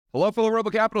Hello, fellow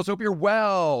Rebel Capitals. Hope you're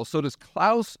well. So does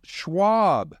Klaus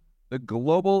Schwab, the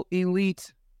global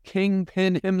elite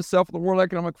kingpin himself at the World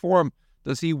Economic Forum.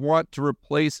 Does he want to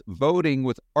replace voting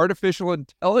with artificial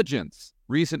intelligence?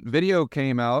 Recent video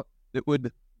came out that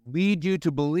would lead you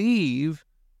to believe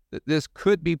that this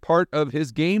could be part of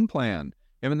his game plan.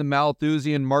 Him and the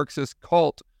Malthusian Marxist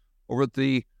cult over at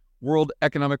the World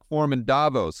Economic Forum in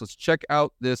Davos. Let's check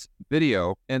out this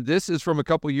video. And this is from a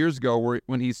couple years ago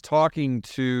when he's talking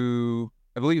to,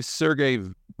 I believe, Sergey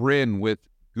Brin with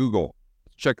Google.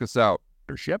 Let's check this out.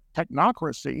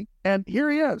 Technocracy. And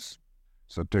here he is.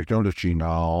 So technology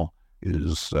now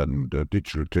is, and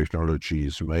digital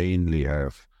technologies mainly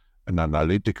have an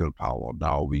analytical power.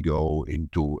 Now we go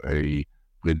into a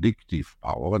predictive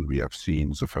power, and we have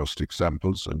seen the first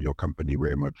examples, and your company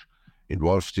very much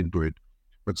involved into it.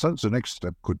 But then the next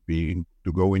step could be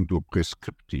to go into a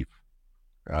prescriptive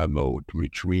mode,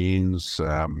 which means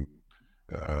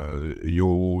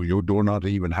you do not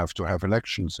even have to have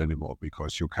elections anymore,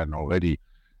 because you can already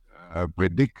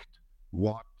predict,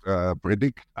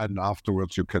 and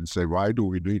afterwards you can say, why do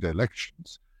we need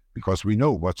elections? Because we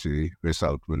know what the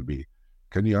result will be.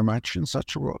 Can you imagine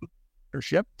such a world?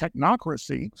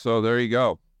 Technocracy. So there you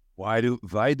go. Why do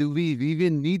we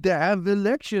even need to have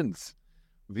elections?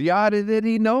 We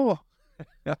already know.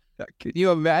 Can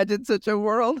you imagine such a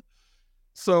world?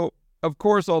 So, of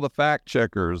course, all the fact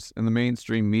checkers and the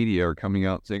mainstream media are coming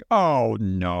out saying, oh,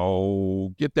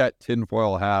 no, get that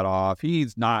tinfoil hat off.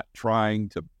 He's not trying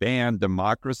to ban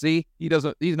democracy.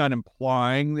 He's not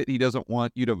implying that he doesn't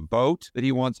want you to vote, that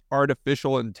he wants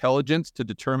artificial intelligence to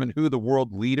determine who the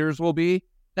world leaders will be.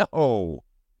 No.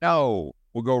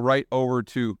 We'll go right over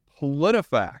to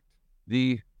PolitiFact,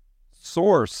 the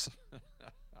source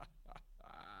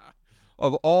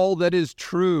of all that is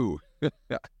true.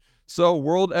 So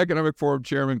World Economic Forum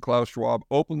Chairman Klaus Schwab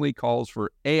openly calls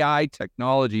for AI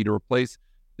technology to replace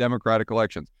democratic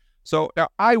elections. So now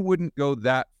I wouldn't go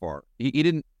that far. He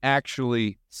didn't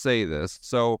actually say this.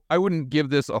 So I wouldn't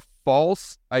give this a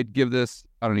false. I'd give this,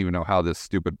 I don't even know how this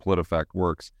stupid PolitiFact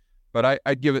works, but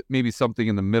I'd give it maybe something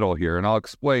in the middle here, and I'll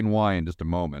explain why in just a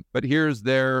moment. But here's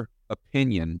their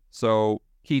opinion. So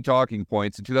key talking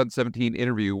points. In 2017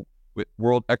 interview with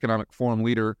World Economic Forum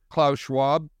leader Klaus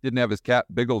Schwab, didn't have his cat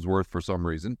Bigglesworth for some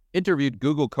reason, interviewed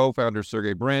Google co-founder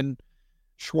Sergey Brin.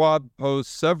 Schwab posed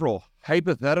several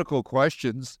hypothetical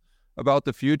questions about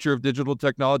the future of digital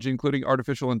technology, including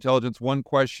artificial intelligence. One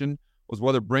question was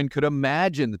whether Brin could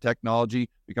imagine the technology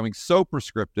becoming so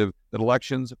prescriptive that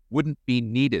elections wouldn't be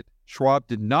needed. Schwab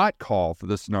did not call for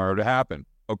this scenario to happen.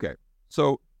 Okay,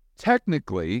 so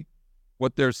technically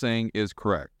what they're saying is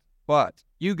correct, but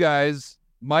you guys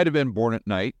might have been born at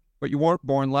night, but you weren't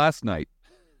born last night.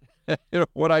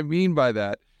 What I mean by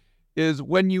that is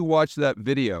when you watch that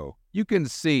video, you can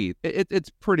see it's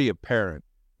pretty apparent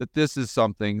that this is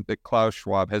something that Klaus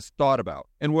Schwab has thought about.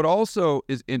 And what also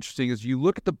is interesting is you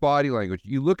look at the body language,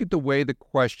 you look at the way the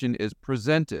question is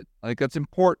presented. I think that's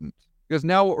important, because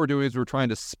now what we're doing is we're trying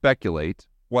to speculate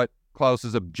what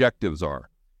Klaus's objectives are.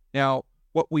 Now,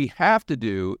 what we have to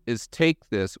do is take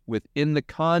this within the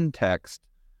context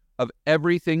of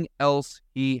everything else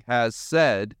he has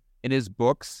said in his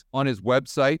books, on his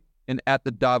website, and at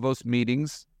the Davos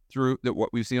meetings through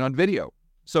what we've seen on video.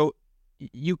 So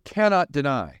you cannot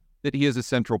deny that he is a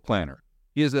central planner.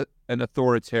 He is an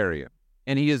authoritarian,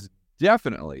 and he is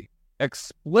definitely,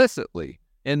 explicitly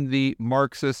in the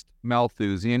Marxist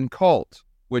Malthusian cult,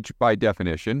 which by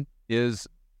definition is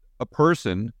a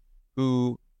person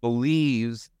who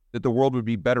believes that the world would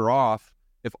be better off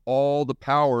if all the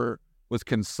power was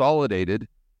consolidated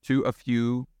to a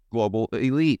few global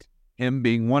elite, him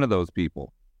being one of those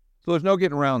people. So there's no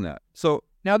getting around that. So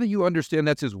now that you understand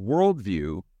that's his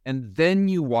worldview, and then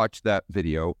you watch that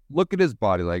video, look at his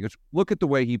body language, look at the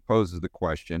way he poses the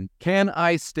question, can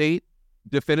I state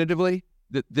definitively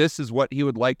that this is what he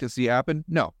would like to see happen?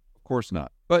 No, of course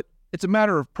not. But it's a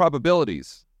matter of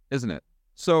probabilities, isn't it?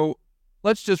 So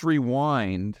let's just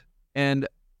rewind and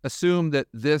assume that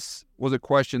this was a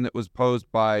question that was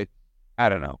posed by, I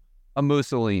don't know, a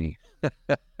Mussolini,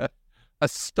 a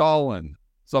Stalin,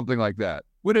 something like that.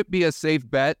 Would it be a safe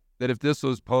bet that if this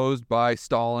was posed by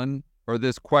Stalin, or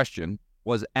this question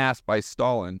was asked by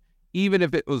Stalin, even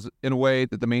if it was in a way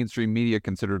that the mainstream media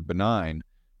considered benign,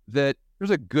 that there's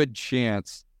a good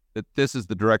chance that this is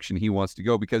the direction he wants to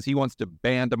go, because he wants to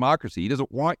ban democracy. He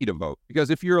doesn't want you to vote, because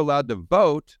if you're allowed to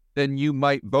vote, then you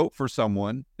might vote for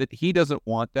someone that he doesn't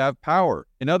want to have power.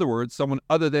 In other words, someone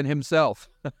other than himself.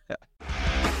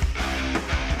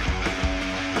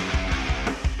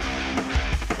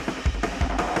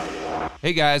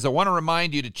 Hey guys, I want to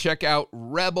remind you to check out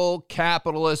Rebel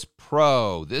Capitalist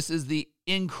Pro. This is the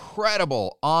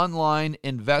incredible online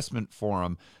investment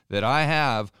forum that I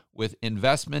have with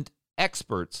investment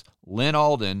experts Lynn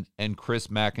Alden and Chris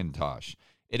McIntosh.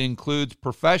 It includes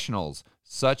professionals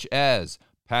such as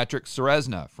Patrick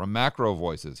Ceresna from Macro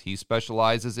Voices. He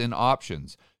specializes in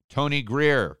options. Tony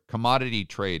Greer, commodity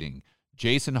trading.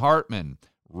 Jason Hartman,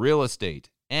 real estate.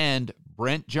 And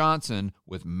Brent Johnson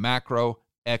with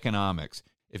macroeconomics.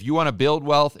 If you want to build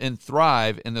wealth and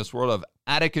thrive in this world of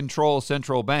out-of-control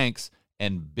central banks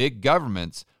and big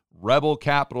governments, Rebel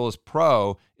Capitalist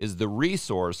Pro is the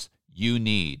resource you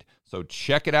need. So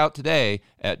check it out today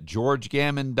at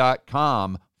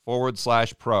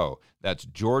georgegammon.com/pro. That's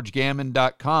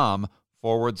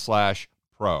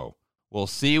georgegammon.com/pro. We'll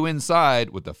see you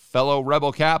inside with the fellow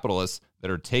Rebel capitalists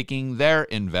that are taking their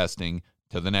investing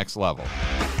to the next level.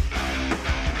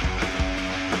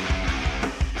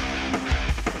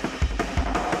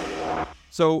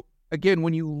 So again,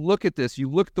 when you look at this, you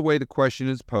look at the way the question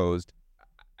is posed,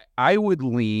 I would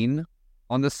lean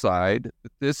on the side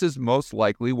that this is most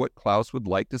likely what Klaus would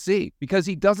like to see, because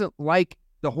he doesn't like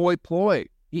the hoi polloi.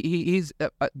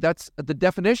 That's the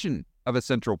definition of a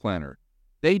central planner.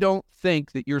 They don't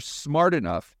think that you're smart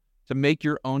enough to make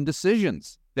your own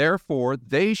decisions. Therefore,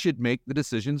 they should make the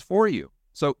decisions for you.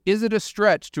 So is it a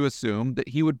stretch to assume that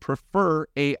he would prefer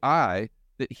AI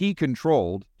that he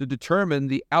controlled to determine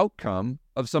the outcome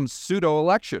of some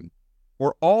pseudo-election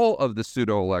or all of the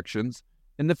pseudo-elections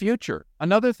in the future?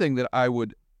 Another thing that I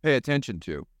would pay attention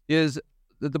to is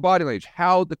the body language,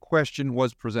 how the question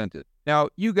was presented. Now,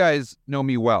 you guys know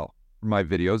me well from my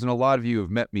videos, and a lot of you have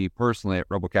met me personally at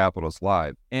Rebel Capitalist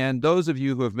Live. And those of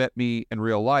you who have met me in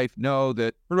real life know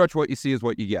that pretty much what you see is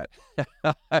what you get.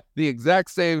 The exact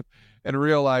same in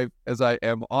real life as I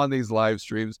am on these live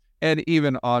streams and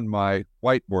even on my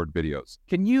whiteboard videos.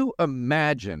 Can you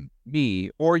imagine me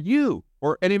or you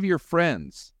or any of your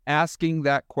friends asking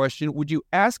that question? Would you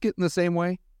ask it in the same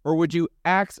way, or would you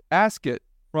ask it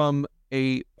from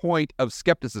a point of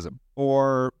skepticism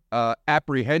or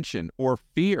apprehension or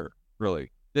fear,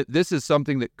 really, that this is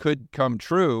something that could come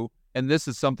true and this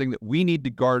is something that we need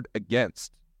to guard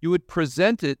against? You would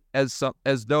present it as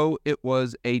though it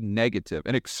was a negative,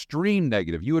 an extreme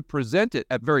negative. You would present it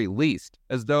at very least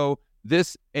as though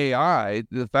this AI,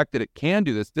 the fact that it can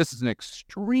do this is an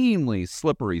extremely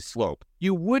slippery slope.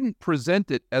 You wouldn't present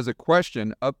it as a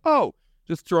question of, oh,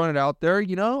 just throwing it out there,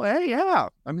 hey, yeah,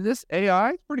 I mean, this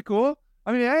AI is pretty cool.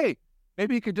 I mean, hey,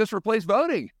 maybe you could just replace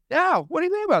voting. Yeah, what do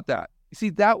you think about that? You see,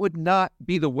 that would not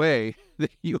be the way that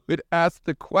you would ask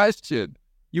the question.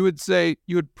 You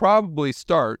would probably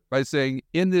start by saying,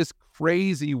 in this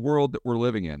crazy world that we're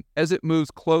living in, as it moves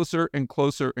closer and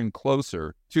closer and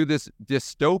closer to this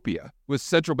dystopia with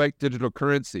central bank digital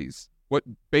currencies, what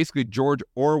basically George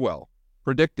Orwell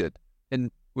predicted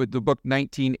with the book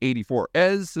 1984,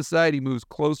 as society moves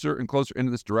closer and closer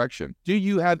into this direction, do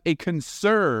you have a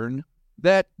concern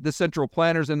that the central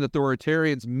planners and the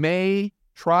authoritarians may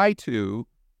try to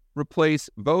replace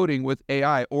voting with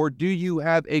AI? Or do you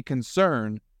have a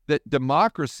concern that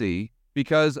democracy,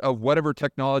 because of whatever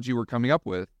technology we're coming up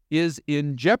with, is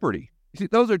in jeopardy? You see,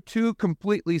 those are two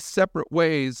completely separate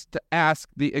ways to ask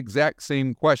the exact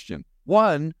same question.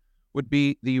 One would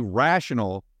be the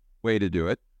rational way to do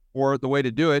it, or the way to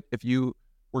do it if you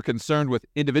were concerned with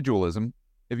individualism,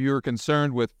 if you were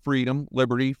concerned with freedom,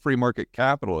 liberty, free market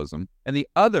capitalism. And the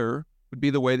other would be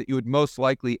the way that you would most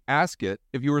likely ask it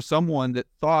if you were someone that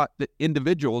thought that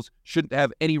individuals shouldn't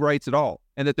have any rights at all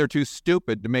and that they're too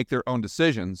stupid to make their own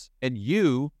decisions. And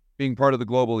you, being part of the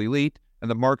global elite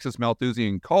and the Marxist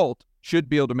Malthusian cult, should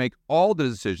be able to make all the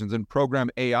decisions and program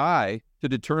AI to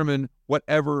determine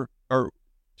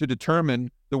to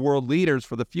determine the world leaders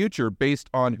for the future based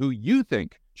on who you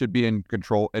think should be in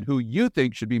control and who you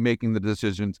think should be making the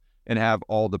decisions and have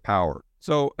all the power.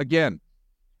 So again,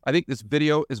 I think this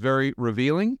video is very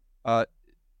revealing.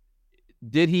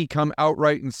 Did he come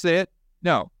outright and say it?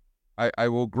 No, I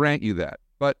will grant you that.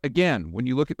 But again, when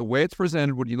you look at the way it's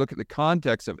presented, when you look at the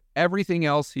context of everything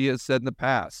else he has said in the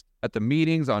past, at the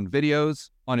meetings, on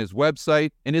videos, on his website,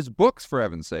 in his books, for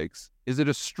heaven's sakes, is it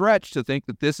a stretch to think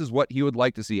that this is what he would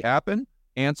like to see happen?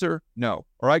 Answer, no.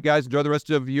 All right, guys, enjoy the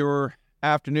rest of your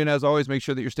afternoon. As always, make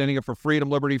sure that you're standing up for freedom,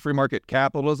 liberty, free market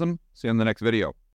capitalism. See you in the next video.